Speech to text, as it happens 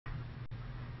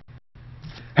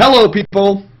Hello,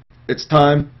 people! It's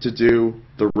time to do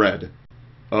the red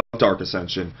of Dark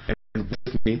Ascension. And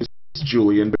with me is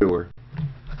Julian Booher.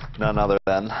 None other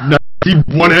than... No, the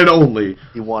one and only.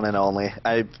 The one and only.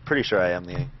 I'm pretty sure I am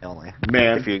the only.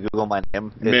 Man. If you Google my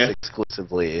name, it's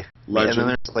exclusively... Legend. And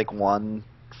then there's like one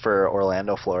for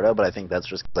Orlando, Florida, but I think that's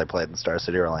just because I played in Star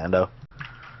City, Orlando.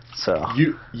 So...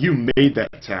 You made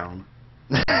that town.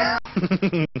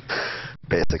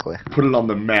 Basically. Put it on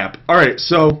the map. Alright,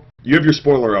 so, you have your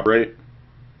spoiler up, right?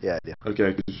 Yeah, I do.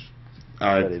 Okay, because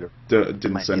I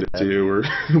didn't send it that. to you, or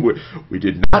we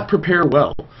did not prepare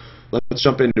well. Let's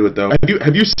jump into it, though.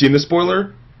 Have you seen the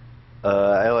spoiler?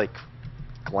 I like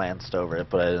glanced over it,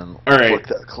 but I didn't look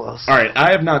that close. Alright,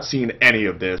 I have not seen any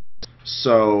of this,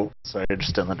 so... So you're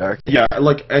just in the dark? Yeah,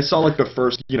 like, I saw like the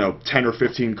first, 10 or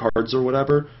 15 cards or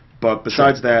whatever, but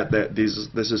besides that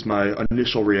this is my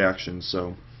initial reaction,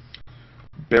 so...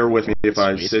 Bear with me if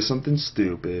I say something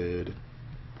stupid.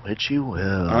 Which you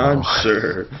will. I'm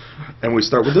sure. And we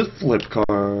start with the flip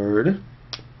card.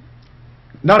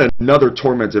 Not another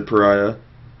Tormented Pariah.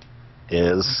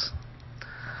 Is.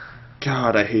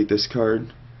 God, I hate this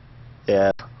card.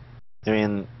 Yeah. I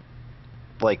mean,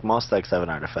 like, most decks have an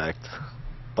artifact,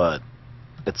 but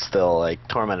it's still, like,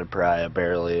 Tormented Pariah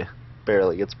barely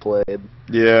gets played.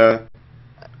 Yeah.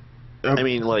 I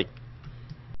mean, like,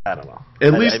 I don't know.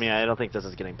 At least, I mean, I don't think this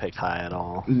is getting picked high at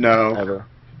all. No. Ever.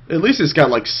 At least it's got,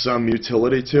 like, some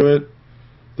utility to it.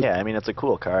 Yeah, I mean, it's a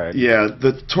cool card. Yeah,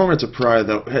 the Tormented Pariah,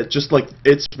 though, just, like,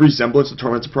 its resemblance to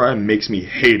Tormented Pariah makes me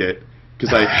hate it.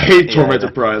 Because I hate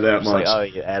Tormented Pariah that much. Like, oh,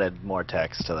 you added more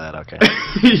text to that, okay.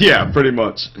 Yeah, pretty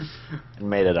much. And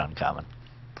made it uncommon.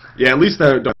 Yeah, at least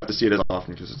I don't have to see it as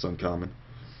often because it's uncommon.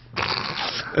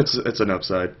 It's an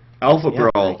upside. Alpha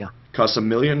Brawl costs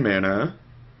 1,000,000 mana.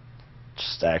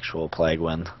 Just actual Plague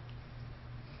Wind.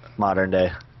 Modern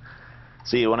day.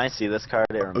 See, when I see this card,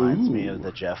 it reminds me of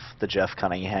the Jeff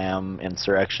Cunningham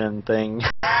insurrection thing.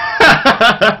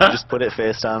 Just put it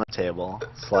face down on the table,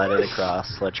 slide it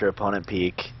across, let your opponent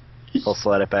peek. He'll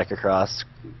slide it back across,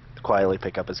 quietly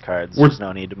pick up his cards. There's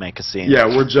no need to make a scene. Yeah,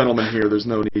 we're gentlemen here. There's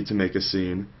no need to make a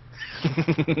scene.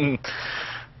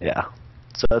 Yeah.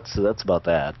 So that's about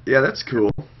that. Yeah, that's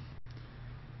cool.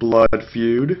 Blood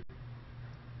Feud.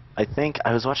 I think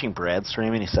I was watching Brad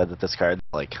stream and he said that this card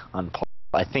like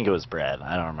I think it was Brad.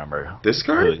 I don't remember this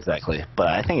card exactly, but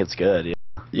I think it's good. Yeah.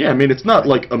 Yeah, I mean it's not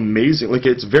like amazing. Like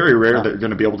it's very rare that you're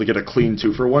going to be able to get a clean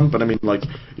 2-for-1. But I mean like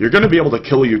you're going to be able to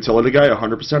kill a utility guy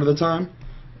 100% of the time,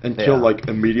 and kill like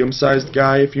a medium-sized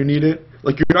guy if you need it.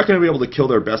 Like you're not going to be able to kill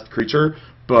their best creature,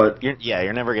 but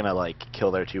you're never gonna like kill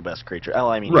their 2 best creatures. Oh,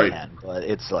 I mean you can, but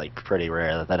it's like pretty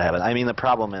rare that happens. I mean the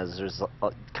problem is there's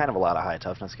kind of a lot of high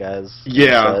toughness guys.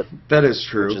 Yeah, that is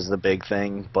true. Which is the big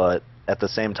thing, but at the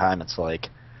same time it's like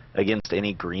against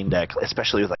any green deck,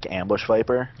 especially with like Ambush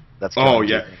Viper. That's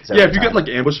yeah. Yeah, if you get like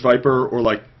Ambush Viper or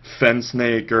like Fen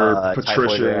Snake or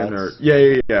Patrician or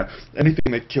yeah.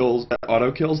 Anything that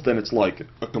auto kills, then it's like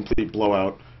a complete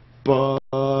blowout. But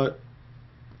I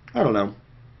don't know.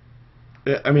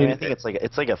 I mean, I think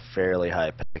it's like a fairly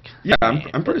high pick. Yeah,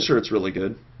 I'm pretty sure it's really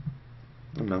good.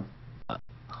 I don't know.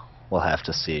 We'll have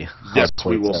to see. Yes,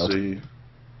 we will see.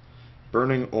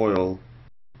 Burning Oil.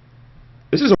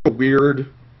 This is a weird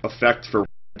effect for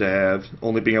to have,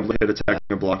 only being able to hit attacking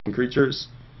and blocking creatures.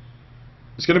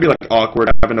 It's going to be like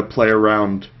awkward having to play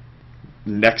around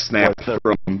Neck Snap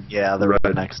from the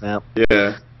red Neck Snap.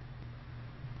 Yeah.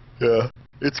 Yeah.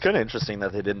 It's kind of interesting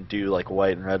that they didn't do like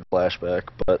white and red flashback,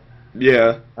 but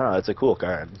yeah, I don't know, it's a cool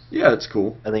card. Yeah, it's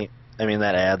cool. I mean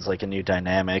that adds like a new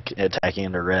dynamic attacking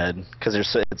into red because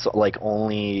it's like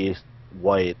only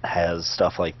white has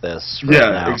stuff like this right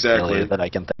now, exactly, really, that I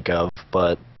can think of,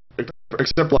 but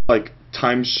except like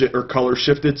or color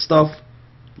shifted stuff,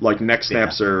 like Neck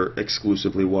Snaps are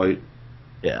exclusively white.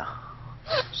 Yeah.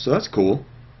 So that's cool.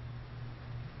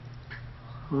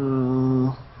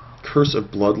 Curse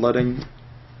of Bloodletting.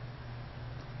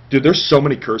 Dude, there's so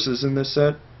many curses in this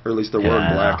set. Or at least there were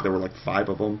in black. There were like 5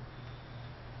 of them.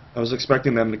 I was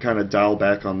expecting them to kind of dial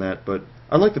back on that, but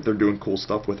I like that they're doing cool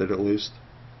stuff with it at least.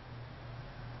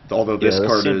 Although this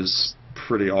card is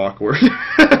pretty awkward.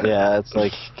 Yeah, it's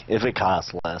like, if it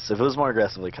costs less. If it was more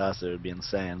aggressively costed, it would be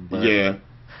insane. But yeah.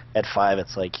 At 5,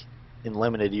 it's like, in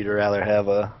limited, you'd rather have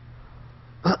a,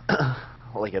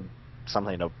 like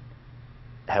something to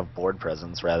have board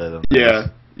presence rather than... Yeah.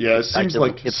 Yeah, it seems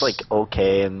like... It's like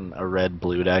okay in a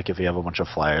red-blue deck if you have a bunch of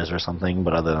flyers or something,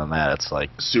 but other than that, it's like...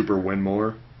 Super win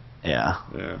more. Yeah.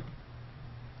 Yeah.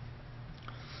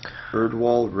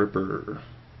 Erdwall Ripper.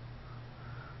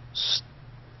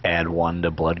 Add 1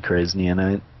 to Blood Crazed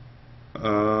Neonite.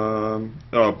 Oh,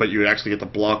 but you actually get to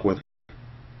block with...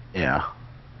 Yeah.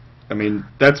 I mean,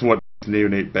 that's what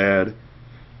neonate bad.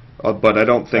 But I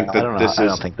don't think that this is... I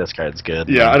don't think this card's good.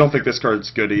 Yeah, I don't think this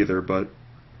card's good either, but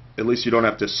at least you don't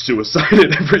have to suicide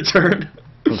it every turn.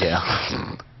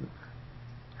 Yeah.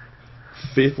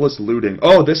 Faithless Looting.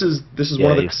 Oh, this is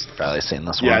one of the... you've probably seen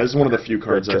this one. Yeah, this is one of the few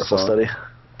cards I Careful saw. Study.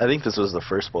 I think this was the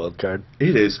first wild card.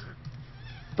 It is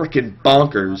freaking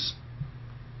bonkers.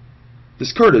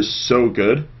 This card is so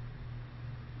good.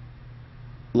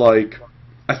 Like,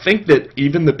 I think that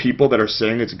even the people that are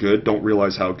saying it's good don't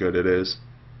realize how good it is.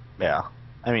 Yeah.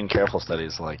 I mean, Careful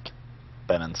Study's like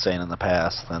been insane in the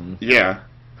past, and Yeah.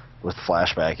 with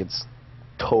Flashback, it's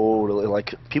totally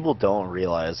like people don't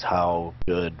realize how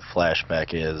good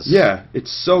Flashback is. Yeah,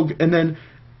 it's so good. And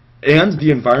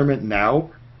the environment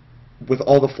now with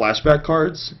all the Flashback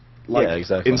cards, like Yeah,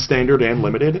 exactly. in standard and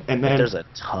limited, and then There's a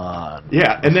ton.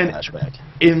 Yeah, and then Flashback.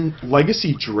 in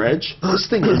Legacy Dredge, this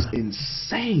thing is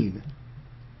insane.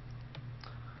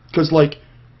 Because, like,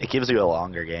 It gives you a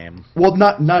longer game. well,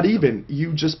 not even.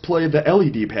 You just play the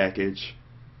LED package.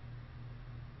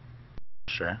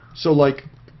 Sure. So, like,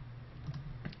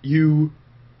 you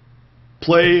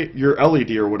play your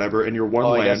LED or whatever, and your one Oh,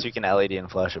 land. I guess you can LED and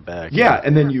flash it back. Yeah,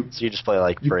 and then So you just play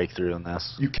like you- Breakthrough in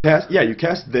this. you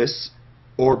cast this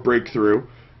or Breakthrough,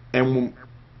 and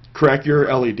crack your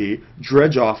LED,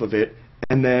 dredge off of it,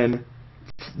 and then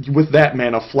with that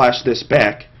mana flash this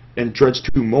back and dredge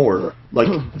 2 more. Like,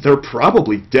 they're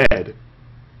probably dead.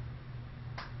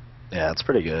 Yeah, it's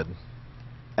pretty good.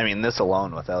 I mean, this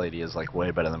alone with LED is like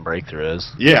way better than Breakthrough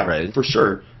is. Yeah, Right. for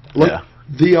sure. Like,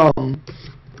 Yeah.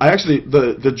 I actually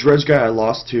the dredge guy I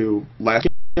lost to last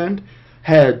weekend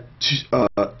had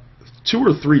 2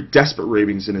 or 3 desperate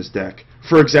ravings in his deck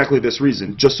for exactly this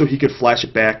reason, just so he could flash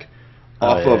it back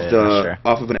off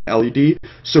of an LED.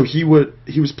 So he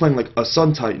was playing like a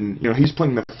Sun Titan. You know, he's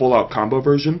playing the full out combo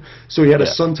version. So he had a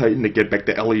Sun Titan to get back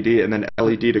the LED, and then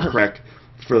LED to crack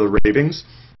for the ravings.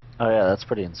 Oh yeah, that's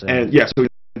pretty insane. And yeah, so he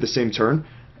did the same turn,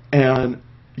 and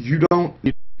you don't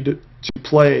need to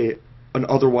play an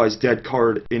otherwise dead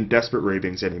card in Desperate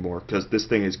Ravings anymore, because this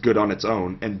thing is good on its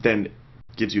own, and then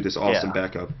gives you this awesome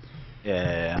backup.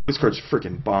 Yeah. This card's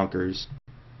freaking bonkers.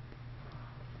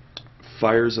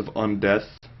 Fires of Undeath.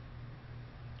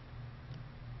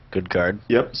 Good card.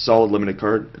 Yep, solid limited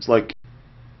card. It's like...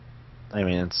 I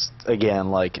mean, it's, again,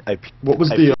 like, What was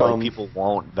I the, feel like people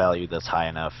won't value this high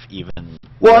enough, even...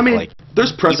 Well, I mean, like,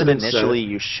 there's precedent even initially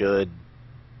you should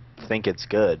think it's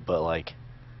good, but, like,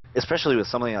 especially with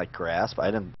something like Grasp,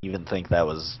 I didn't even think that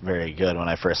was very good when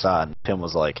I first saw it. And Tim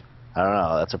was like, I don't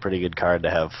know, that's a pretty good card to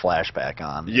have Flashback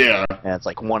on. Yeah. And it's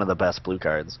like one of the best blue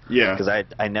cards. Yeah. Because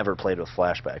I never played with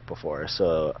Flashback before,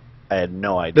 so I had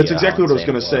no idea. That's exactly what I was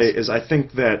going to insane it say, is I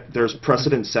think that there's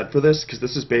precedent set for this, because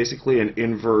this is basically an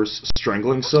inverse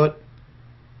Strangling Soot.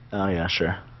 Oh, yeah,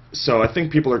 sure. So I think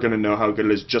people are going to know how good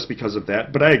it is just because of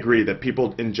that. But I agree that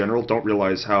people in general don't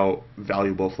realize how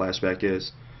valuable Flashback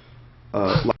is.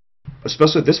 Like,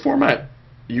 especially this format,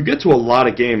 you get to a lot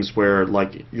of games where,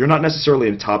 like, you're not necessarily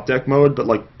in top deck mode, but,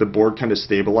 like, the board kind of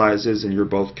stabilizes and you're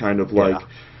both kind of, like,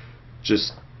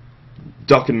 just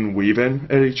ducking and weaving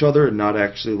at each other and not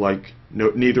actually, like,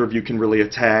 neither of you can really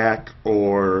attack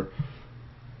or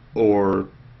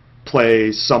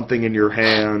play something in your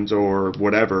hand or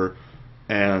whatever.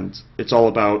 And it's all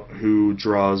about who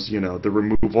draws, you know, the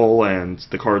removal and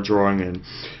the card drawing,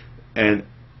 and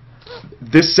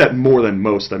this set more than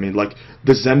most. I mean, like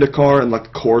the Zendikar and like the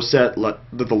core set,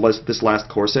 this last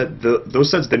core set, those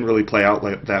sets didn't really play out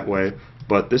like that way.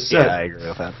 But this set, I agree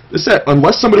with that. This set,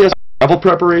 unless somebody has travel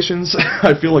preparations,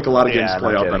 I feel like a lot of games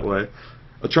play out that way.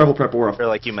 A travel prep or or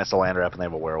like you miss a land rep and they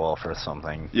have a werewolf or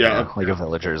something. Yeah. You know, like a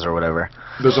villagers or whatever.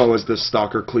 There's always this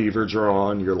Stalker Cleaver draw,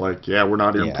 and you're like, yeah, we're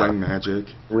not even playing Magic.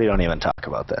 We don't even talk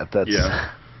about that. That's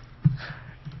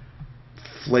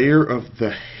Flayer of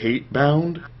the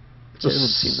Hatebound. I haven't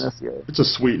seen this yet. It's a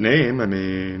sweet name. I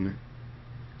mean,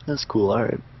 That's cool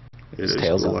art. it His is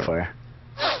tail's cool on art. fire.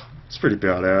 It's pretty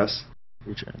badass.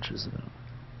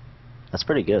 That's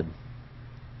pretty good.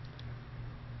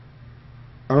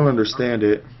 I don't understand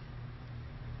it.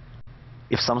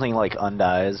 If something like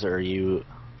undies or you...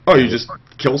 Oh, you just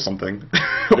kill something.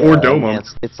 Or dome them.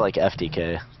 It's like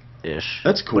FTK-ish.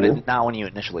 That's cool. But not when you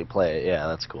initially play it. Yeah,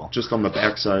 that's cool. Just on the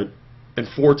backside. And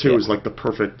 4/2 is like the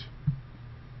perfect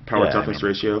power toughness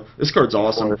ratio. This card's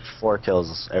awesome. Four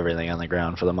kills everything on the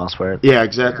ground for the most part. Yeah,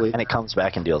 exactly. And it comes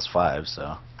back and deals 5,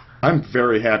 so... I'm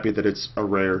very happy that it's a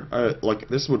rare. Like,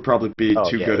 this would probably be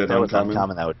too good at uncommon. If that was uncommon.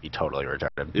 uncommon, that would be totally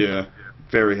retarded. Yeah,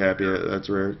 very happy that's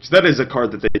rare. 'Cause that is a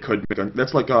card that they could make.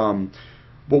 That's like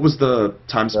What was the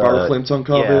time spiral flame tongue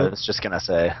Kavu? Yeah, I was just gonna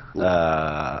say.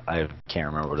 I can't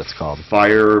remember what it's called.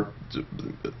 Fire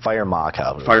Maw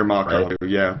Kavu. Fire Maw Kavu,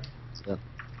 yeah.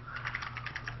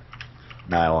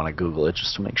 Now I want to Google it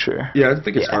just to make sure. Yeah, I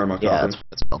think it's Fire Maw Kavu. Yeah, that's what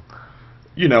it's called.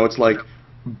 You know, it's like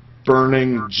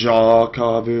Burning Jaw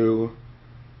Kavu,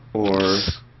 or...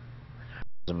 There's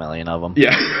a million of them.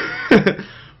 Yeah.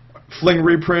 Fling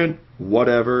reprint,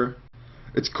 whatever.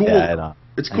 It's cool. Yeah,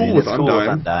 It's cool with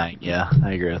Undying. Yeah,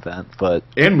 I agree with that. But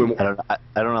I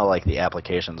don't know like the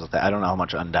applications with that. I don't know how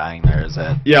much Undying there is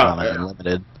at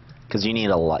Unlimited, because you need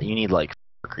a lot. You need like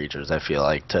 4 creatures. I feel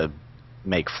like to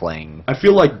make Fling. I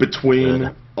feel like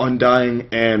between Undying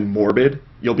and Morbid,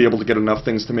 you'll be able to get enough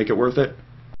things to make it worth it.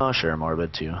 Oh sure,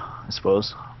 Morbid too, I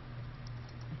suppose.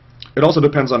 It also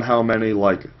depends on how many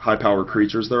like high power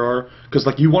creatures there are, because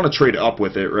like you want to trade up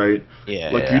with it, right?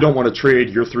 Yeah. Like you don't want to trade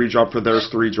your 3-drop for theirs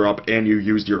 3-drop, and you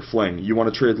used your Fling. You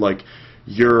want to trade like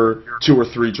your 2 or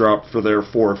 3-drop for their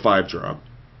 4 or 5-drop.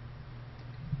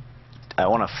 I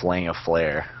want to Fling a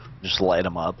flare, just light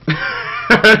them up.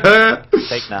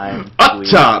 Take 9. Up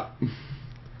sweet. top.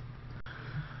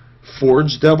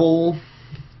 Forge Devil.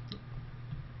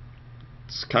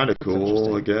 It's kind of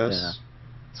cool, I guess. Yeah.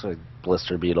 It's like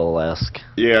Blister Beetle-esque.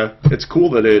 Yeah, it's cool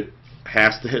that it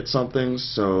has to hit something,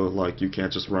 so like you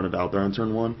can't just run it out there on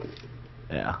turn 1.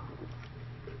 Yeah.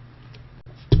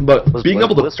 But being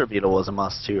able to Blister Beetle was a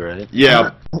must too, right?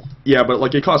 Yeah, yeah, but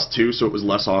like it cost 2, so it was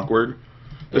less awkward.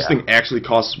 This thing actually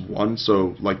costs 1,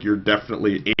 so like you're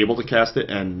definitely able to cast it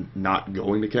and not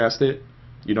going to cast it.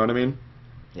 You know what I mean?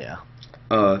 Yeah.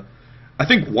 I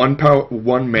think one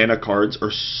mana cards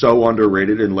are so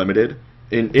underrated and limited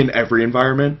in every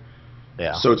environment.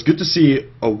 Yeah. So it's good to see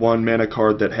a 1 mana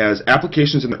card that has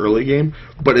applications in the early game,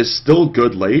 but is still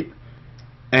good late.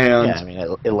 And yeah, I mean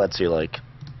it lets you like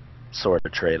sort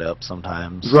of trade up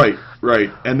sometimes. Right.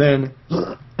 And then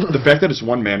the fact that it's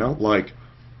 1 mana, like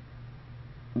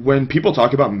when people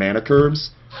talk about mana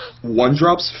curves,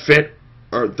 1-drops fit,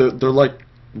 or they're like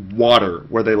water,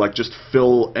 where they like just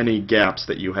fill any gaps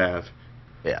that you have.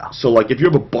 Yeah. So like if you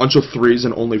have a bunch of 3s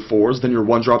and only 4s, then your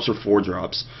 1-drops are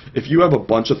 4-drops. If you have a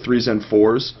bunch of 3s and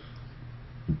 4s,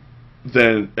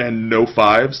 then and no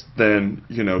 5s, then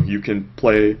you know you can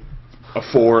play a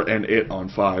 4 and it on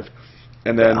 5.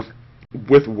 And then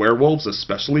with werewolves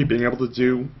especially, being able to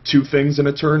do 2 things in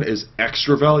a turn is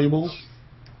extra valuable.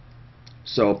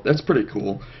 So that's pretty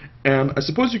cool. And I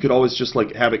suppose you could always just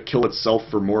like have it kill itself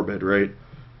for Morbid, right?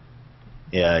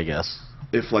 Yeah, I guess.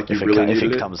 If like you really needed it.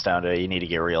 If it comes down to it, you need to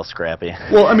get real scrappy.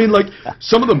 Well, I mean, like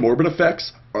some of the Morbid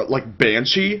effects are like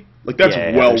Banshee. Like that's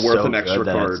well worth an extra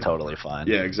card. It's totally fine.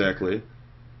 Yeah, exactly.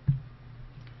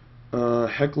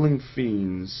 Heckling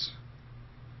Fiends.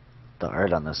 The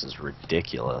art on this is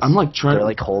ridiculous. I'm like trying.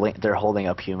 They're holding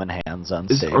up human hands on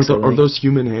stage. Are those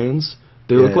human hands?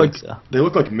 They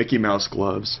look like Mickey Mouse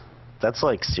gloves. That's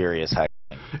like serious heck.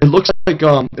 It looks like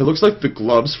the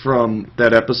gloves from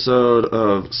that episode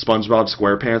of SpongeBob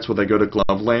SquarePants where they go to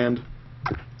Gloveland.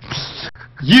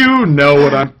 You know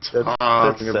what I'm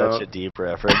talking about. That's such a deep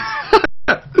reference.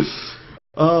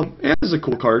 And it's a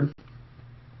cool card.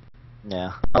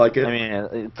 Yeah, I like it. I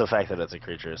mean, the fact that it's a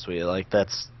creature is sweet. Like the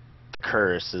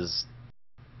curse is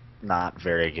not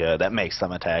very good. That makes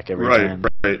them attack every turn.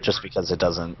 Right. Just because it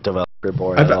doesn't develop your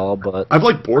board at all. But I've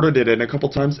like boarded it in a couple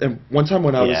times, and one time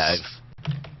when I was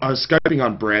Skyping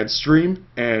on Brad's stream,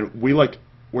 and we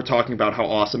were talking about how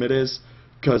awesome it is,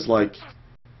 because like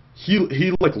he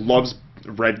loves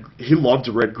loved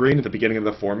red green at the beginning of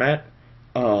the format,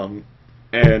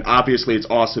 and obviously it's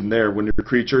awesome there when your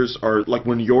creatures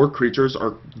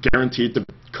are guaranteed to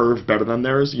curve better than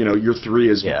theirs. You know, your 3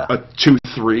 is a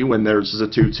 2/3 when theirs is a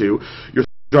 2/2. Your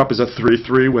drop is a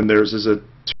 3/3 when theirs is a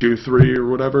 2/3 or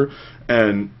whatever,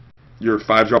 and your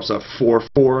 5-drop's a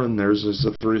 4/4 and theirs is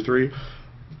a 3/3.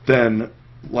 Then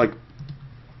like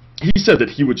he said that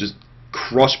he would just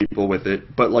crush people with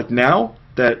it, but like now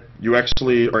that you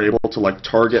actually are able to like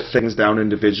target things down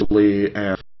individually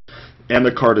and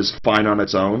the card is fine on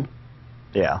its own.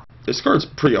 Yeah. This card's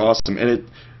pretty awesome, and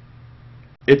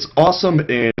it's awesome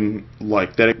in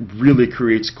like that it really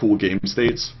creates cool game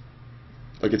states.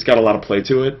 Like it's got a lot of play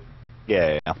to it.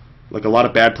 Yeah. Like a lot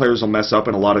of bad players will mess up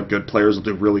and a lot of good players will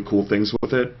do really cool things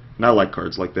with it. And I like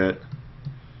cards like that.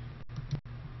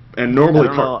 And normally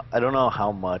I don't know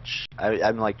how much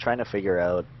I'm like trying to figure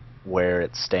out where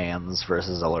it stands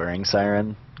versus Alluring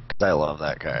Siren, because I love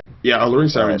that card. Yeah, Alluring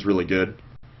Siren's really good.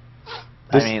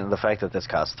 I mean, the fact that this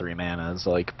costs 3 mana is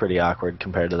like pretty awkward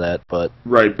compared to that, but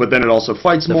right. But then it also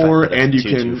fights more, and you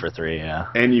can 2/2 for 3,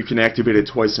 and you can activate it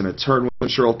twice in a turn,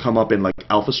 which sure will come up in like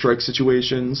Alpha Strike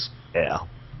situations. Yeah.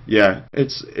 Yeah, I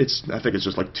think it's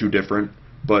just like too different,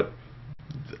 but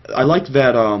I like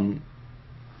that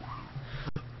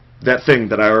that thing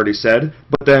that I already said,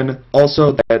 but then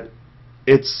also that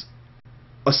it's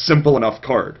a simple enough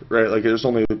card, right? Like there's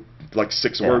only like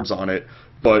 6 words on it,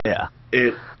 but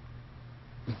it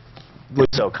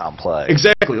it's so complex.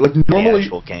 Exactly. Like normally the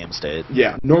actual game state.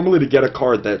 Yeah, normally to get a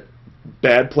card that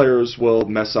bad players will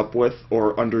mess up with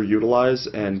or underutilize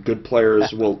and good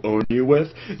players will own you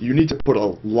with, you need to put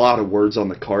a lot of words on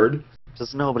the card.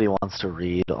 Because nobody wants to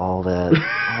read all that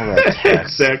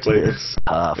text. Exactly. It's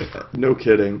tough. No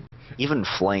kidding. Even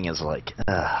Fling is like,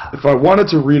 ugh. If I wanted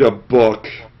to read a book,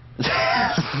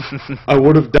 I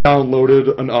would have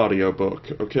downloaded an audiobook,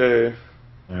 okay?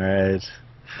 Alright.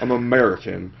 I'm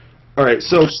American. Alright,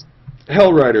 so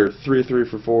Hellrider, 3/3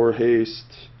 for 4,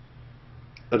 haste,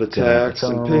 it attacks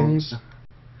and pings.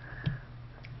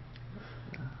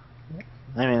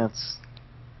 I mean, it's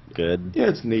good. Yeah,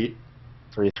 it's neat.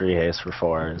 3/3 haste for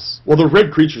 4s. Well, the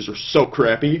red creatures are so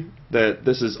crappy that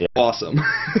this is awesome.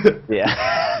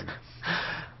 Yeah.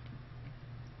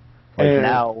 Like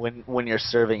now, when you're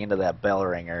serving into that bell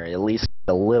ringer, at least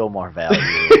a little more value.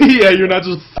 Yeah, you're not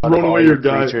just throwing away your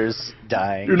guy. Creatures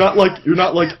dying. You're not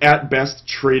like at best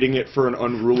trading it for an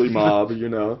unruly mob, you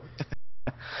know.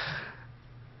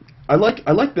 I like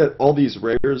that all these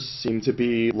rares seem to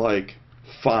be like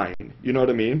fine. You know what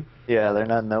I mean? Yeah, they're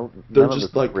not they're none just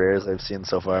of the like rares I've seen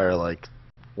so far are like,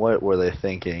 what were they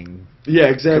thinking? Yeah,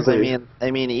 exactly.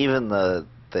 I mean, even the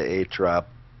 8-drop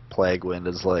Plague Wind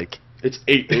is like. It's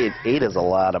 8. 8 is a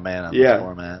lot of mana in this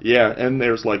format. Yeah, and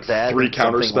there's like that 3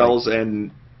 counter spells and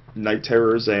Night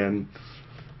Terrors and...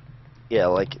 Yeah,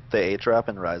 like the 8-drop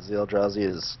in Rise of the Eldrazi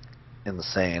is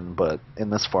insane, but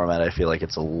in this format I feel like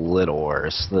it's a little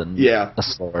worse than a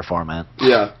slower format.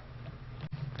 Yeah.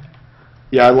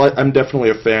 Yeah, I'm definitely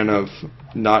a fan of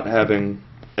not having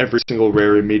every single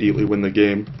rare immediately win the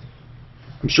game.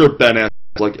 I'm sure Ben is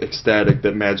like ecstatic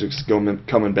that Magic's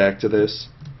coming back to this.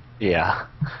 Yeah.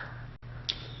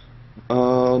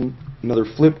 Another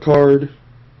flip card.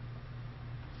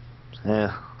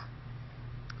 Yeah.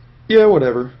 Yeah,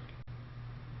 whatever.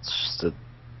 It's just a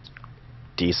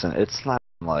decent. It's not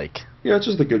like. Yeah, it's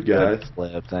just a good guy.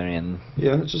 Flipped. I mean.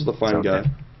 Yeah, it's just a fine guy.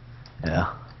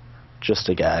 Yeah. Just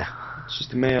a guy. It's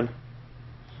just a man.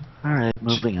 All right,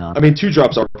 moving on. I mean,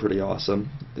 2-drops are pretty awesome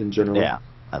in general. Yeah,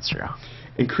 that's true.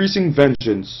 Increasing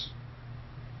Vengeance.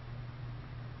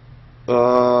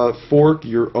 Fork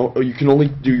your own. You can only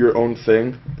do your own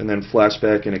thing, and then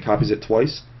flashback, and it copies it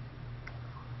twice.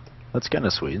 That's kind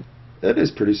of sweet. That is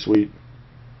pretty sweet.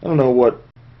 I don't know what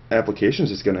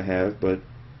applications it's gonna have, but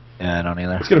yeah, I don't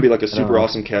either. It's gonna be like a super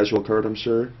awesome casual card, I'm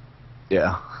sure.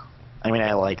 Yeah, I mean,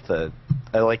 I like the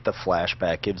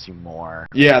flashback. Gives you more.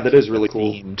 Yeah, that is really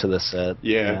cool. Theme to the set.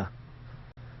 Yeah.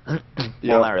 Well,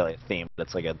 not really a theme, but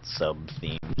it's like a sub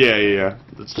theme. Yeah.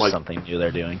 It's like something new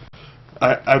they're doing.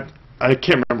 I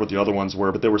can't remember what the other ones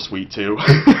were, but they were sweet too.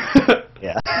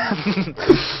 Yeah.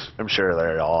 I'm sure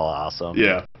they're all awesome.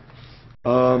 Yeah.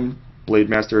 Blade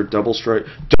Master, Double Strike.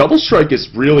 Double Strike is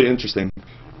really interesting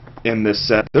in this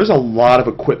set. There's a lot of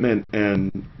equipment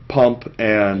and pump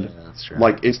and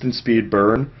like instant speed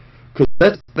burn. Cause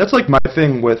that's like my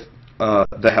thing with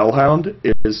the Hellhound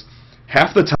is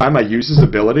half the time I use his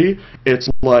ability, it's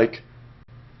like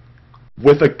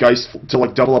with a Geist to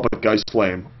like double up a Geist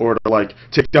Flame, or to like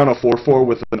take down a 4/4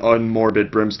 with an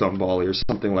Unmorbid Brimstone Volley or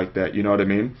something like that. You know what I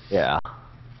mean? Yeah.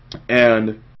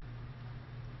 And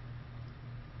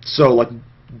so like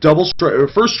double strike, or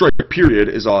first strike period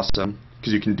is awesome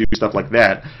because you can do stuff like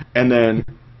that, and then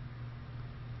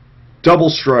double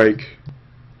strike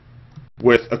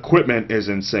with equipment is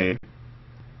insane.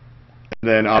 And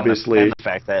then obviously and the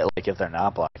fact that like if they're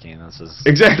not blocking, this is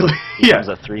exactly it's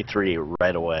a 3/3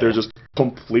 right away. They're just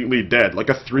completely dead. Like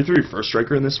a 3/3 first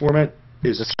striker in this format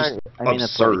is just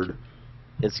absurd.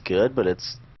 It's good, but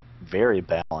it's very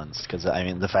balanced because I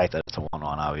mean the fact that it's a 1/1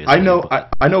 obviously.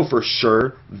 I know for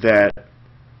sure that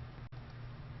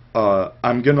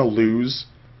I'm gonna lose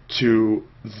to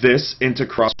this into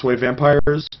Crossway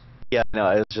Vampires. Yeah, no,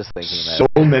 I was just thinking that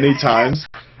so many times.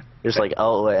 There's like,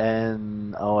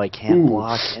 I can't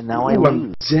block, and now I lose.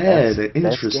 I'm dead.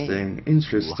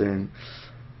 Interesting.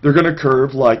 They're gonna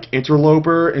curve like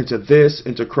Interloper into this,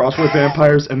 into Crossway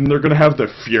Vampires, and they're gonna have the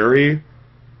Fury.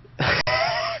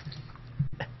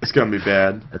 It's gonna be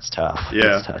bad. It's tough.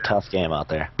 Yeah, it's a tough game out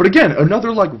there. But again,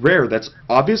 another like rare that's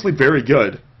obviously very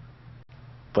good,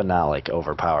 but not like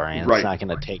overpowering. Right. It's not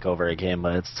gonna take over a game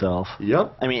by itself.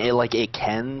 Yep. I mean, it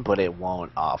can, but it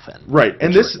won't often. Right,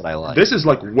 and this is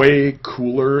like way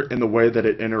cooler in the way that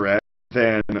it interacts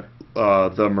than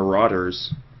the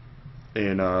Marauders.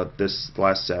 in this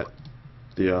last set.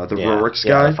 The Rorix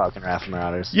Yeah, guy. the Falcon Wrath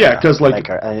Marauders. Yeah, because like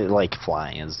I like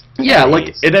flying is. Yeah, like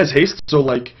haste. it has haste. So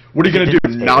like, what are you gonna do?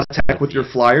 Not attack with your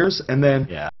flyers, and then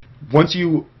once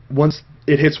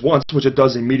it hits once, which it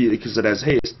does immediately because it has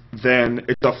haste, then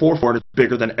it's a 4/4 and it's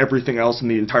bigger than everything else in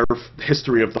the entire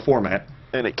history of the format.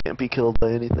 And it can't be killed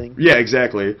by anything. Yeah,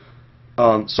 exactly.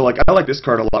 So like, I like this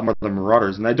card a lot more than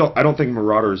Marauders, and I don't think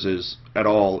Marauders is at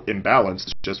all imbalanced.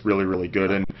 It's just really, really good,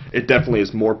 and it definitely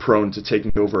is more prone to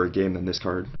taking over a game than this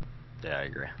card. Yeah, I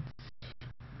agree.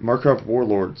 Markov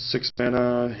Warlord, 6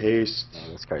 mana, haste.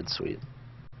 Yeah, this card's sweet.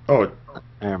 Oh,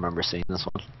 I remember seeing this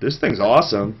one. this thing's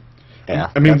awesome.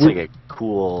 Yeah, I mean, that's like a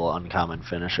cool uncommon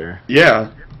finisher.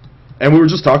 Yeah, and we were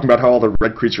just talking about how all the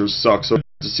red creatures suck, so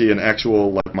to see an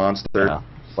actual like monster. Yeah,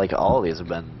 like all of these have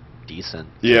been decent.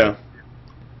 Yeah.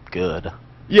 Good.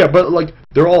 Yeah, but like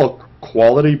they're all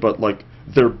quality, but like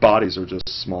their bodies are just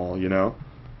small, you know?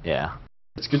 Yeah.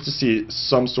 It's good to see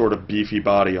some sort of beefy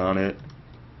body on it.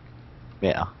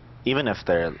 Yeah. Even if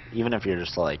you're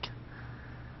just like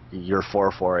you're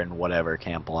 4/4 and whatever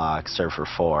can't block, serve for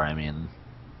 4, I mean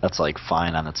that's like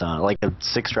fine on its own. Like a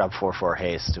 6-drop 4/4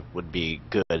 haste would be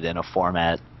good in a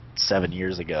format 7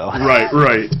 years ago.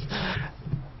 Right.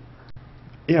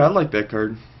 Yeah, I like that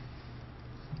card.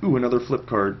 Ooh, another flip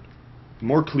card.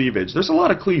 More cleavage. There's a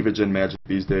lot of cleavage in Magic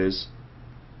these days.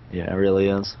 Yeah, it really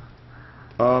is.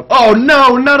 Oh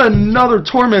no, not another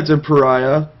Tormented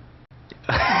Pariah.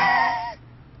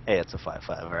 Hey, it's a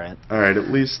 5/5, right? Alright, at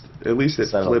least it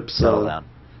flips. Settle down.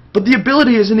 But the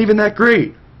ability isn't even that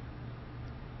great.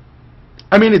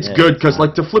 I mean, it's good because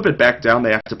like to flip it back down,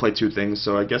 they have to play 2 things,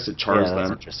 so I guess it chars that's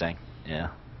them. Interesting. Yeah.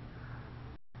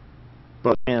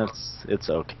 But yeah, it's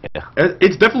okay.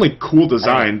 It's definitely cool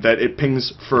design that it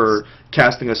pings for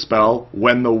casting a spell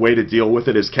when the way to deal with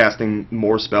it is casting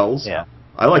more spells. Yeah.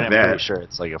 I like I'm that. pretty sure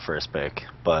it's like a first pick,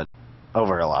 but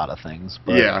over a lot of things.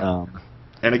 But, yeah.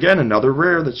 And again, another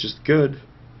rare that's just good.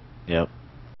 Yep.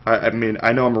 I mean,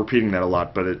 I know I'm repeating that a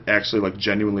lot, but it actually like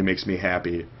genuinely makes me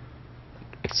happy.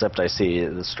 Except I see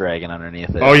this dragon underneath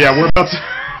it. Oh yeah, we're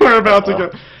about to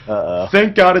go.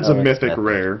 Thank God it's a mythic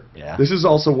rare. Yeah. This is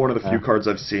also one of the few cards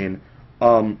I've seen.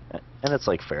 And it's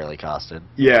like fairly costed.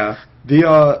 Yeah.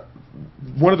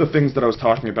 One of the things that I was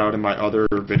talking about in my other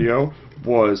video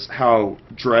was how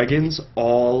dragons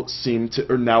all seem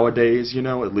to, or nowadays, you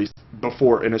know, at least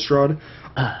before Innistrad,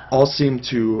 all seem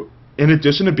to, in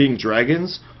addition to being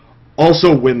dragons,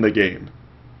 also win the game.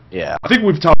 Yeah. I think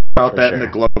we've talked about that in the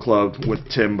Glow Club with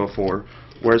Tim before,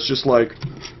 where it's just like,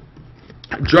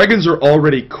 dragons are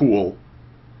already cool,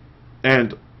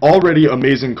 and already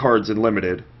amazing cards in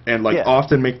Limited, and like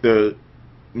often make the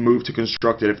move to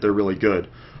construct it if they're really good.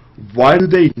 Why do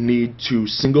they need to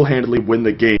single-handedly win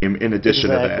the game in addition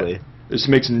to that? This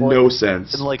makes no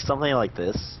sense. And like something like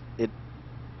this,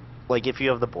 like if you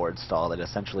have the board stall, it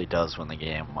essentially does win the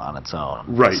game on its own.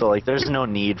 Right. So like there's no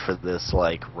need for this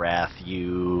like Wrath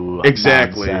you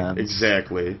Exactly.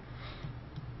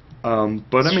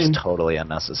 But I mean, totally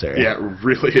unnecessary. Yeah, it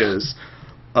really is.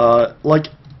 Like,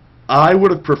 I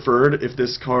would have preferred if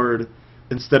this card,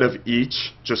 instead of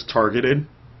each, just targeted.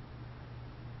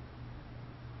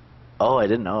 Oh, I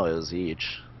didn't know it was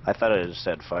each. I thought it just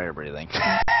had fire breathing.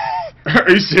 Are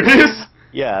you serious?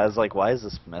 Yeah, I was like, why is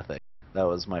this mythic? That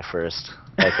was my first.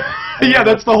 Okay. Yeah,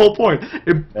 that's the whole point.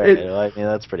 Well, I mean,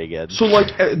 that's pretty good. So,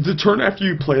 like, the turn after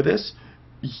you play this,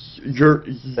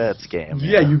 that's game.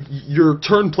 Yeah, your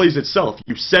turn plays itself.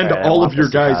 You send all of your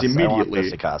guys immediately. I want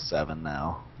this to cost 7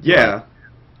 now. Yeah.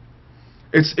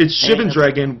 It's Shivan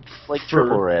Dragon. Like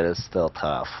triple red is still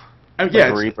tough.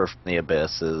 Yeah, Reaper from the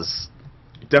Abyss is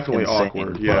definitely insane,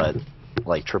 awkward. Yeah. But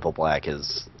like triple black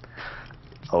is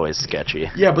always sketchy.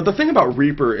 Yeah, but the thing about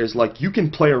Reaper is like you can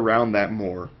play around that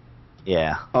more.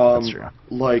 Yeah, that's true.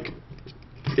 Like,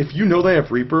 if you know they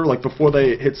have Reaper, like before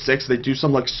they hit 6, they do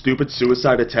some like stupid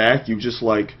suicide attack. You just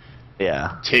like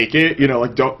take it. You know,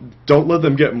 like don't let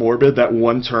them get morbid that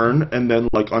one turn and then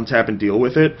like untap and deal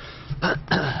with it.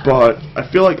 But I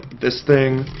feel like this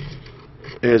thing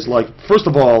is like, first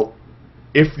of all,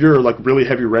 if you're like really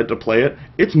heavy red to play it,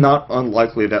 it's not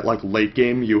unlikely that like late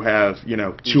game you have, you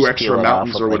know, 2 extra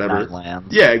mountains or whatever.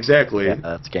 Yeah, exactly. Yeah,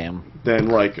 that's game. Then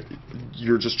like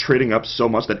you're just trading up so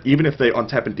much that even if they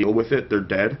untap and deal with it, they're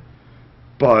dead.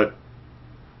 But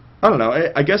I don't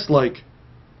know. I guess like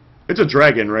it's a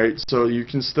dragon, right? So you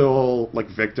can still like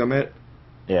victim it.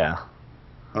 Yeah.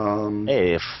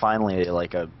 Hey, finally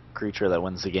like a creature that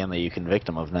wins the game that you can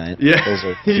victim of night. Yeah. Those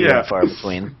are few and far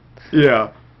between.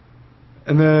 Yeah.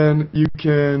 And then you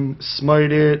can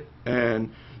smite it,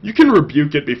 and you can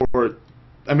rebuke it before.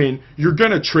 I mean, you're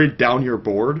gonna trade down your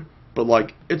board, but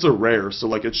like it's a rare, so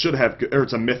like it should have, or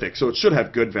it's a mythic, so it should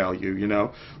have good value, you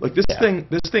know. Like this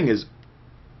thing is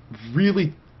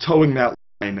really towing that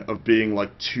line of being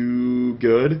like too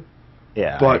good.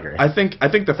 Yeah, but I agree. I think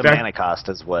the fact mana cost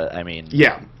is what I mean.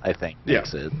 Yeah, I think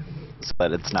makes it,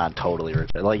 but it's not totally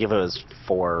ridiculous. Like if it was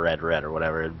 4 red or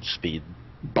whatever, it'd just be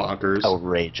bonkers,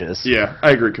 outrageous. Yeah,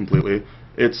 I agree completely.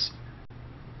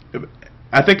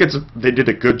 I think they did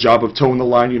a good job of towing the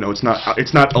line. You know, it's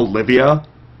not Olivia.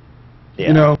 Yeah.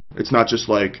 You know, it's not just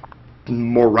like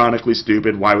moronically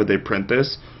stupid. Why would they print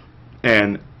this?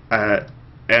 And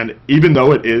even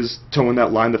though it is towing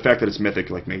that line, the fact that it's mythic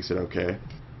like makes it okay.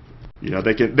 You know,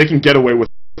 they can get away with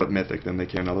mythic than they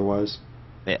can otherwise.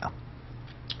 Yeah.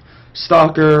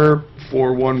 Stalker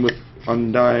 4/1 with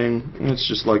Undying. It's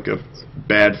just like a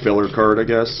bad filler card, I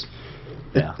guess.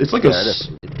 Yeah. It's like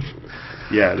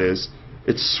yeah, it is.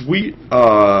 It's sweet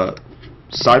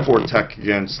sideboard tech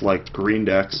against like green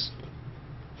decks.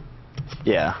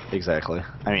 Yeah, exactly.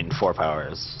 I mean, 4 power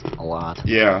is a lot.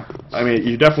 Yeah, I mean,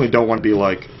 you definitely don't want to be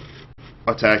like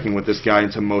attacking with this guy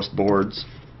into most boards.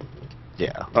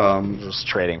 Yeah. Just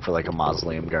trading for like a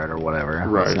Mausoleum Guard or whatever.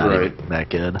 Right, it's not right. even that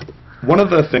good. One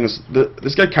of the things,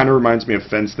 this guy kind of reminds me of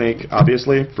Fen Snake,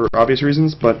 obviously, for obvious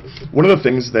reasons, but one of the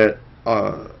things that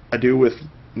I do with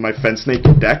my Fen Snake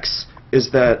decks is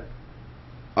that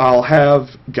I'll have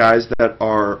guys that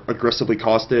are aggressively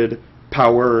costed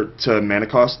power to mana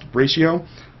cost ratio.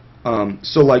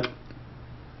 So like,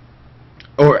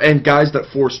 and guys that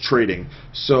force trading.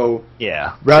 So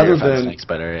yeah, rather so than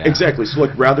better, yeah. Exactly. So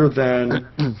like rather than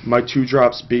my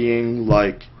 2-drops being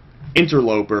like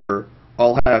Interloper,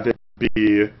 I'll have it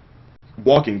be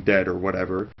Walking Dead or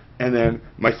whatever, and then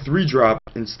my 3-drop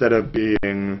instead of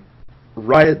being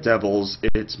Riot Devils,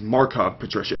 it's Markov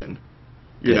Patrician.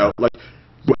 You know, like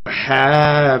you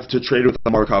have to trade with the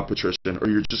Markov Patrician, or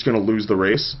you're just gonna lose the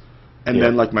race. And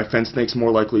then like my Fen Snake's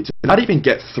more likely to not even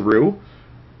get through,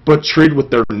 but trade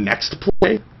with their next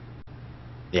play.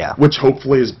 Yeah. Which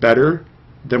hopefully is better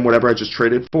than whatever I just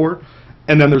traded for.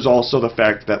 And then there's also the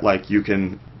fact that like you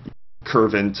can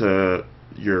curve into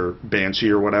your Banshee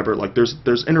or whatever. Like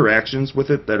there's interactions with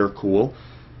it that are cool.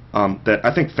 That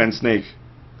I think Fen Snake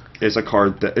is a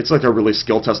card that it's like a really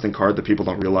skill testing card that people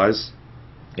don't realize.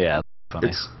 Yeah,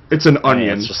 funny. It's an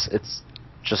onion. It's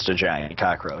just a giant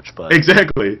cockroach, but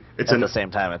exactly. It's at the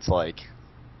same time, it's like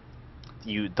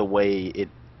the way it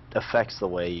affects the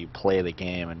way you play the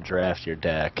game and draft your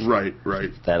deck. Right, right.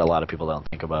 That a lot of people don't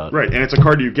think about. Right, and it's a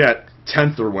card you get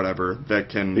 10th or whatever that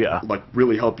can like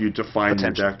really help you define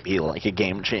your deck. Be like a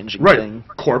game-changing thing.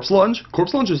 Corpse Lunge.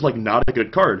 Corpse Lunge is like not a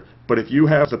good card, but if you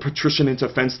have the Patrician into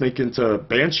Fen Snake into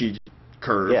Banshee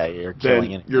curve, you're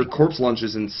killing it. Your Corpse Lunge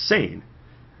is insane.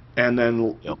 And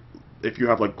then if you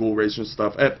have like Ghoul Razor and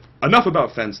stuff. Enough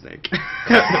about Fen Snake.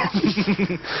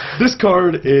 This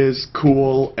card is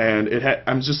cool, and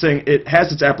I'm just saying it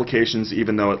has its applications,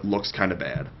 even though it looks kind of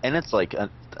bad. And it's like,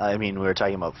 I mean, we were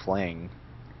talking about flaying.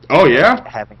 Oh yeah.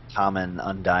 Having common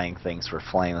undying things for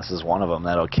flaying. This is one of them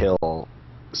that'll kill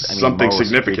something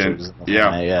significant.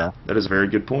 Yeah. That is a very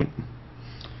good point.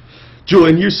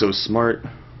 Julian, you're so smart.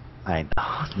 I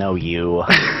know you.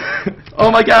 Oh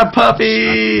my God,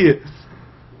 puppy!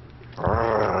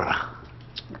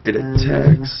 It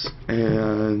attacks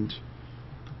and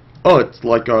it's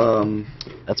like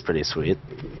That's pretty sweet.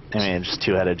 I mean, just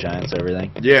 2-headed giants, everything.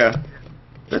 Yeah,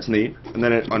 that's neat. And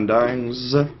then it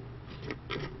undines.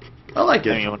 I like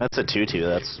it. I mean, when it's a 2/2,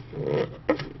 that's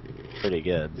pretty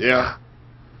good. Yeah.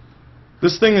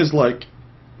 This thing is like,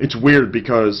 it's weird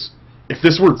because if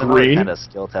this were green, kind of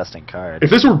skill testing card.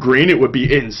 If this were green, it would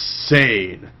be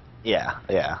insane. Yeah.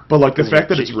 But like the fact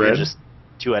that it's red. Just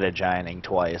 2-headed gianting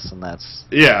twice, and that's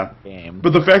game.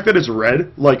 But the fact that it's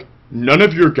red, like none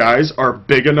of your guys are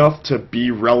big enough to be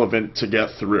relevant to get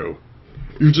through.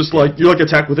 You're just like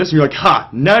attack with this, and you're like, ha!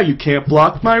 Now you can't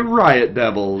block my Riot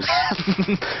Devils.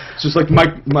 It's just like my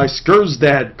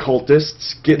Skursdad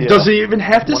cultists doesn't even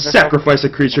have to sacrifice a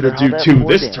creature to do 2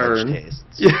 this turn.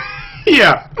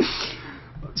 Yeah.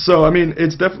 So I mean,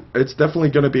 it's definitely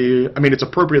going to be. I mean, it's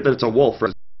appropriate that it's a wolf.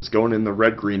 It's going in the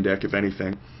red-green deck, if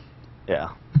anything. Yeah.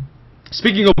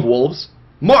 Speaking of wolves,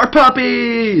 more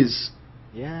puppies!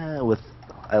 Yeah,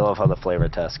 I love how the flavor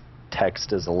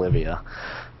text is Olivia.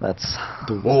 That's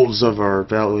the wolves of our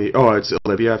valley. Oh, it's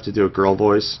Olivia. I have to do a girl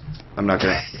voice. I'm not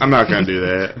gonna do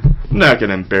that. I'm not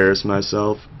gonna embarrass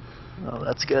myself. Oh,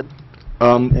 that's good.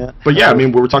 But yeah, I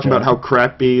mean, we were talking about how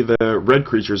crappy the red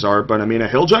creatures are, but I mean, a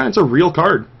Hill Giant's a real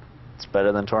card. It's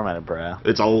better than Tormented Pariah.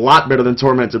 It's a lot better than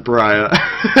Tormented Pariah.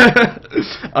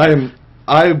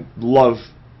 I love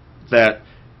that,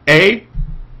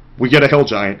 we get a Hill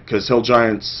Giant, because Hill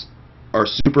Giants are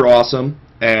super awesome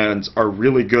and are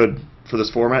really good for this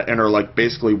format and are like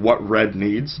basically what red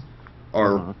needs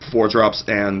are 4-drops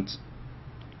and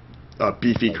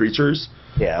beefy creatures.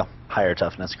 Yeah, higher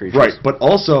toughness creatures. Right, but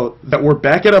also that we're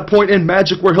back at a point in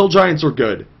Magic where Hill Giants are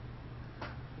good.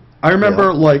 I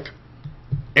remember, like,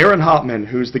 Aaron Hopman,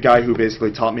 who's the guy who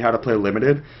basically taught me how to play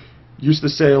Limited, used to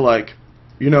say, like,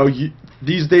 you know,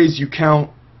 these days you count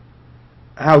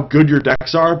how good your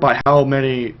decks are by how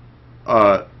many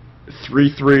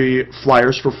 3/3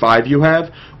 flyers for 5 you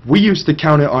have. We used to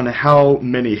count it on how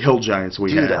many Hill Giants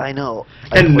we had. Dude, I know.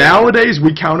 And nowadays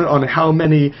we count it on how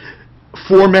many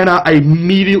 4 mana I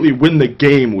immediately win the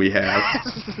game we have.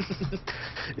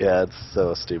 Yeah, it's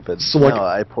so stupid. So, like, no,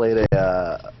 I played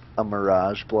a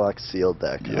Mirage Block sealed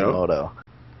deck on Moto.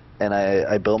 And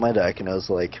I built my deck, and it was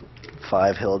like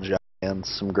 5 Hill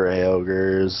Giants, some Grey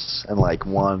Ogres, and like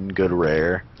 1 good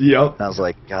rare. Yep. And I was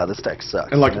like, God, this deck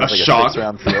sucks. And like a shock.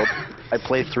 6-round field. I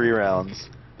played 3 rounds,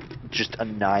 just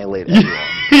annihilate everyone.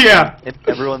 Yeah. And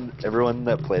everyone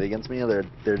that played against me,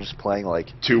 they're just playing like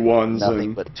 2/1s nothing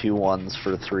and but 2/1s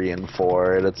for 3 and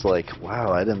 4, and it's like,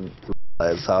 wow, I didn't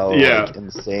realize how like,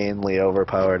 insanely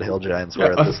overpowered Hill Giants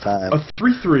were at this time. A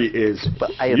 3/3 is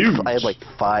But I had like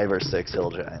 5 or 6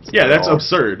 Hill Giants. Yeah, that's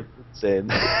absurd. Insane.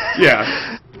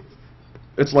 Yeah.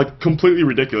 It's like completely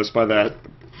ridiculous by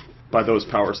those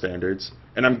power standards.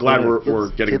 And I'm glad we're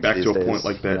getting back to a point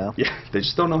like that. You know? Yeah, they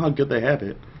just don't know how good they have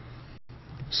it.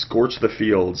 Scorch the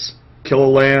fields. Kill a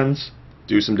land,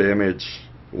 do some damage,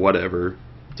 whatever.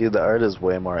 Dude, the art is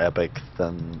way more epic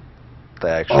than the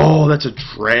actual... Oh, that's a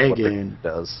dragon.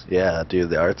 What does. Yeah, dude,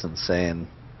 the art's insane.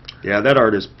 Yeah, that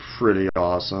art is pretty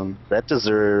awesome. That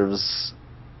deserves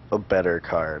a better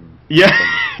card. Yeah,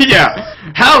 yeah.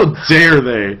 How dare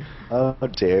they? How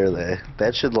dare they?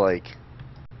 That should, like...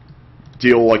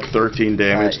 deal, like, 13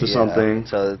 damage to something.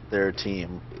 To their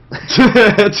team.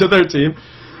 To their team.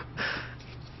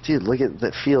 Dude, look at...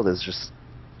 that field is just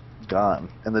gone.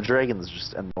 And the dragon is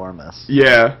just enormous.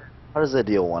 Yeah. How does that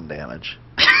deal 1 damage?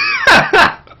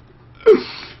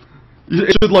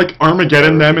 It should, like,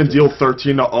 Armageddon them and deal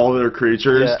 13 to all their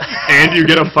creatures, and you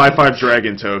get a 5/5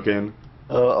 dragon token.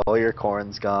 Oh, all your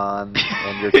corn's gone,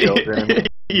 and your children.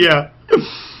 Yeah.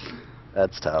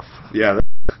 That's tough. Yeah,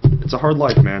 it's a hard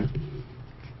life, man.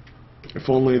 If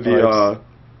only the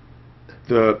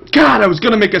God, I was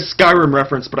gonna make a Skyrim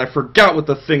reference, but I forgot what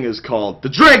the thing is called. The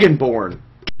Dragonborn!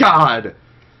 God!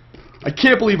 I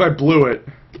can't believe I blew it.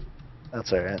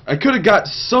 That's alright. I could have got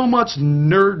so much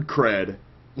nerd cred.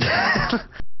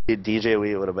 DJ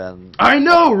Wheat would have been... I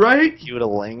know, right? He would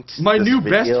have linked my this new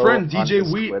best video friend, on DJ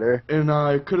his Wheat, Twitter. and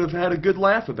I could have had a good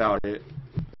laugh about it.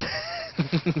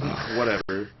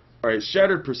 Whatever. Alright,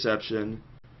 Shattered Perception.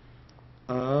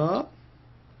 Windfall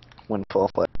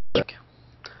Flash.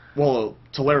 Well,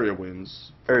 Teleria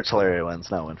wins. Or Teleria wins,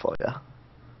 not Windfall, yeah.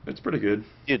 It's pretty good.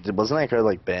 Dude, wasn't that card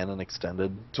like banned and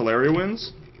extended? Teleria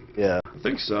wins? Yeah. I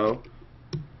think so.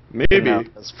 Maybe.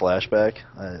 As flashback.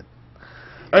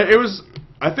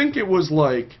 I think it was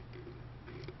like,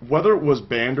 whether it was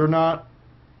banned or not,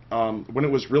 when it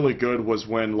was really good was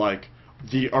when like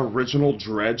the original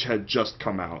Dredge had just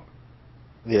come out.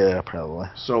 Yeah, probably.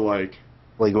 So like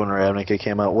when Ravnica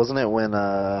came out, wasn't it when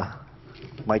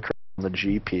Mike on the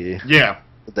GP? Yeah.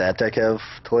 Did that deck have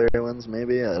Teleria wins?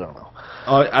 Maybe, I don't know.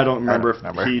 I don't remember if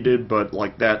he did, but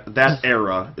like that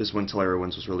era is when Teleria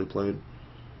wins was really played.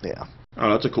 Yeah.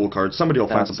 Oh, that's a cool card. Somebody will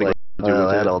find something. To do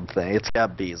with that old thing. It's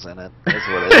got bees in it. That's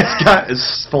what it is.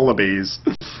 It's full of bees.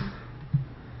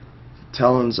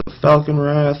 Talons of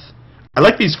Falconwrath. I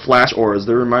like these flash auras.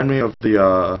 They remind me of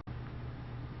the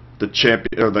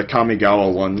champion or the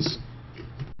Kamigawa ones.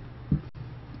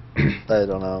 I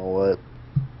don't know what.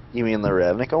 You mean the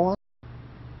Ravnica one?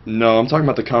 No, I'm talking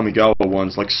about the Kamigawa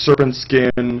ones, like Serpent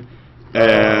Skin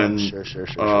and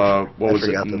what was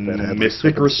it?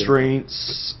 Mystic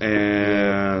Restraints,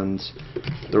 and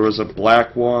there was a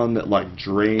black one that like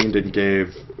drained and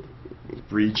gave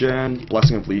regen,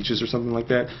 Blessing of Leeches or something like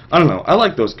that. I don't know. I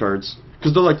like those cards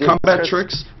because they're like combat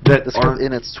tricks that aren't.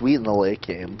 And it's sweet in the late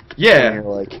game. Yeah. And you're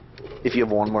like, if you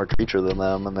have one more creature than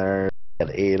them and they're at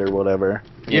 8 or whatever,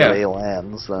 and yeah, 8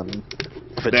 lands, then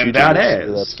if it's then that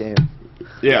is that's game.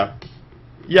 Yeah.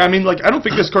 Yeah, I mean, like, I don't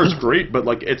think this card's great, but,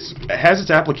 like, it has its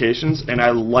applications, and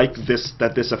I like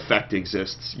that this effect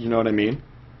exists. You know what I mean?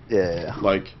 Yeah.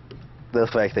 Like... the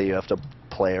fact that you have to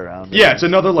play around. Yeah, it's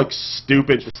another, like,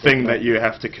 stupid thing that you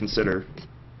have to consider.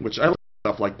 Which I like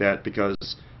stuff like that, because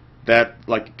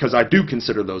I do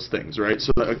consider those things, right?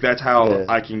 So that's how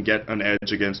I can get an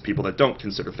edge against people that don't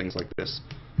consider things like this.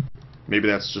 Maybe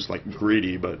that's just, like,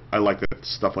 greedy, but I like that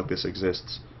stuff like this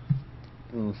exists.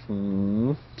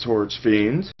 Mm-hmm. Torch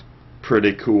Fiend.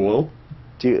 Pretty cool.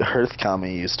 Dude,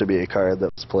 Hearthkami used to be a card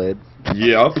that was played.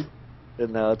 Yep.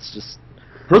 And now it's just...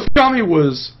 Hearthkami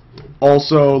was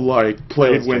also, like,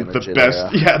 played when the best...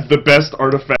 Era. Yeah, the best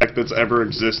artifact that's ever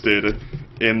existed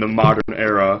in the modern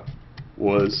era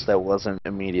was... That wasn't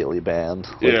immediately banned,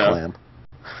 like Clam.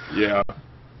 Yeah.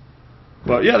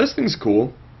 But, yeah, this thing's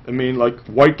cool. I mean, like,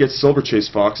 white gets Silver Chase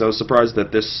Fox. I was surprised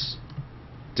that this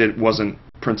wasn't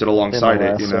printed alongside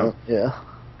it, you know? Yeah.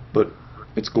 But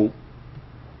it's cool.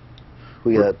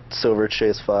 We got Silver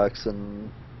Chase Fox, and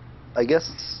I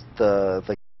guess the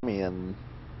Kami and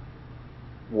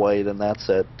white in that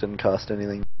set didn't cost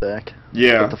anything back.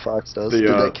 Yeah. What the Fox does. The Did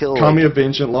that kill, Kami of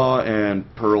Ancient Law and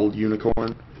Pearl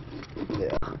Unicorn.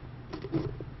 Yeah.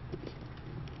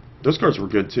 Those cards were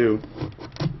good, too.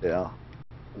 Yeah.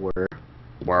 Were.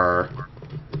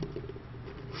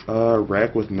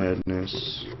 Rack with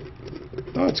Madness.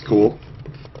 Oh, it's cool.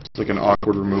 It's like an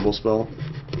awkward removal spell.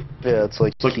 Yeah, it's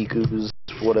like Kiku's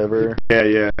whatever.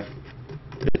 Yeah.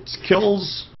 It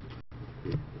kills...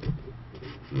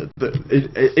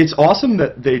 It's awesome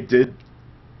that they did...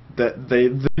 That they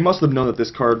must have known that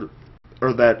this card...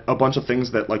 Or that a bunch of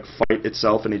things that, like, fight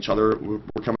itself and each other were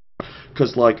coming...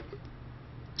 Because, like...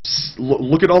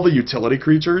 Look at all the utility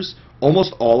creatures.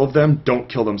 Almost all of them don't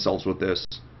kill themselves with this.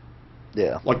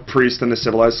 Yeah. Like Priest and the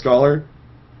Civilized Scholar.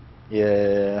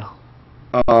 Yeah.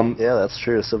 Yeah, that's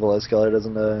true. Civilized Scholar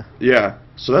doesn't die. Yeah,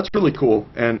 so that's really cool.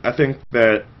 And I think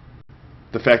that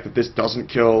the fact that this doesn't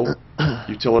kill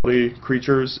utility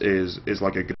creatures is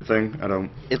like a good thing.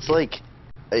 It's like...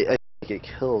 I think it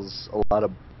kills a lot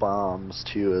of bombs,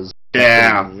 too,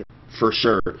 Yeah, for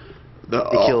sure.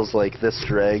 It kills, like, this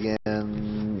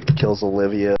dragon, kills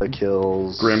Olivia,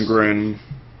 kills... Grimgrin.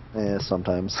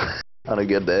 Sometimes. On a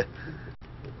good day.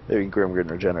 Maybe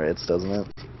Grimgrin regenerates, doesn't it?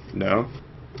 No.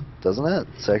 Doesn't it?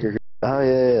 Sacher... Oh,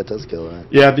 yeah, it does kill it.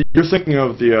 Yeah, you're thinking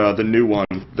of the new one.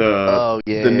 The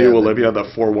new Olivia, the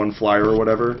 4/1 flyer or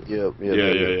whatever. Yep.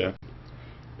 Yeah.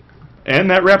 And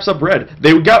that wraps up red.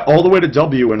 They got all the way to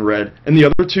W in red, and the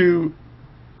other two...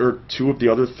 or two of the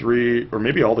other three, or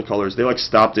maybe all the colors, they like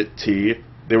stopped at T.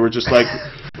 They were just like,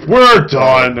 we're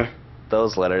done.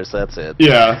 Those letters, that's it.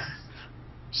 Yeah.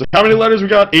 So how many letters we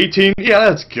got? 18? Yeah,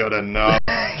 that's good enough.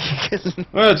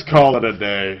 Let's call it a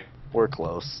day. We're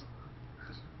close.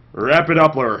 Wrap it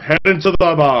up or head into the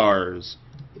bars.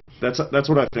 That's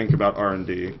what I think about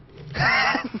R&D.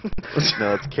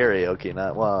 No, it's karaoke,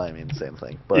 not... Well, I mean, same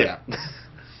thing. But yeah.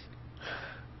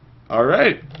 All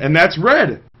right, and that's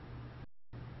red.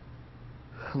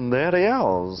 That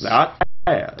is.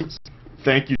 That is.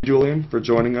 Thank you, Julian, for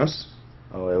joining us.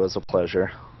 Oh, it was a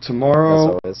pleasure.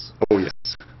 Tomorrow. As always. Oh,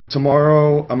 yes.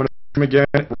 Tomorrow, I'm going to do them again.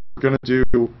 We're going to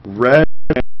do red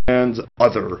and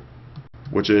other,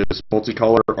 which is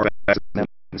multicolor or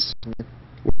madness.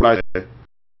 What did I say?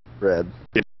 Red.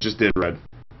 Yeah, just did red.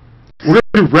 We're going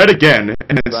to do red again,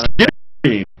 and then skip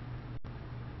green.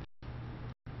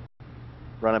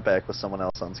 Run it back with someone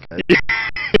else on Skype.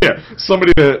 Yeah,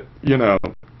 somebody that, you know,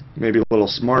 maybe a little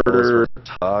smarter,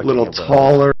 a little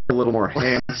taller, a little more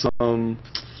handsome,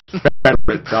 better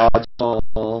at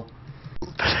dodgeball.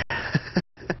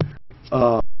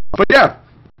 But yeah,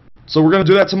 so we're going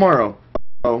to do that tomorrow.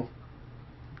 Oh,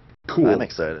 cool. I'm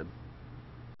excited.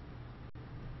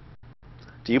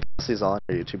 Do you post these on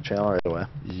your YouTube channel right away?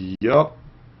 Yup.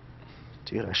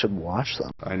 Dude, I should watch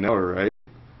them. I know, right?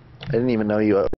 I didn't even know you